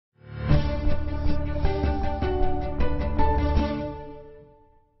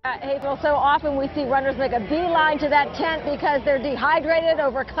Hey, well, so often we see runners make a beeline to that tent because they're dehydrated,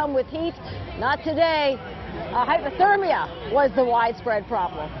 overcome with heat. Not today. Hypothermia was the widespread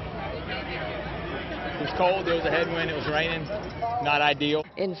problem. It was cold, there was a headwind, it was raining, not ideal.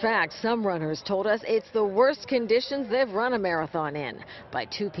 In fact, some runners told us it's the worst conditions they've run a marathon in. By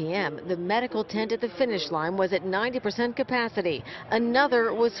 2 p.m., the medical tent at the finish line was at 90% capacity.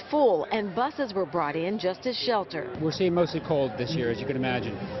 Another was full, and buses were brought in just as shelter. We're seeing mostly cold this year, as you can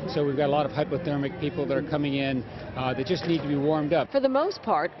imagine. So we've got a lot of hypothermic people that are coming in that just need to be warmed up. For the most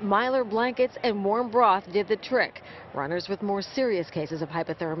part, Mylar blankets and warm broth did the trick. Runners with more serious cases of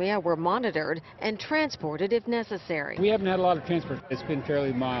hypothermia were monitored and transported if necessary. We haven't had a lot of transport. It's been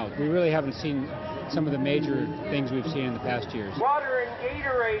fairly mild. We really haven't seen some of the major things we've seen in the past years. Water and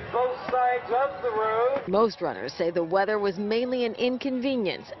Gatorade both sides of the road. Most runners say the weather was mainly an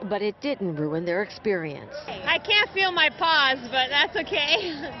inconvenience, but it didn't ruin their experience. I can't feel my paws, but that's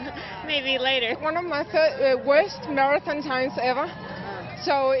okay. Maybe later. One of my worst marathon times ever.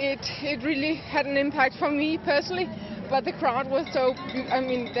 So it really had an impact for me personally, but the crowd was so,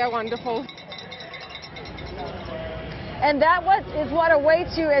 they're wonderful. And that is what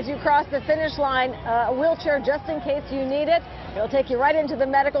awaits you as you cross the finish line, a wheelchair just in case you need it. It'll take you right into the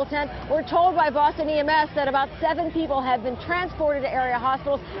medical tent. We're told by Boston EMS that about 7 people have been transported to area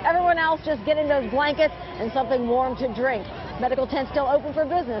hospitals. Everyone else just getting those blankets and something warm to drink. Medical tent still open for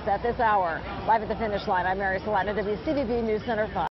business at this hour. Live at the finish line, I'm Mary Solana, WCVB News Center 5.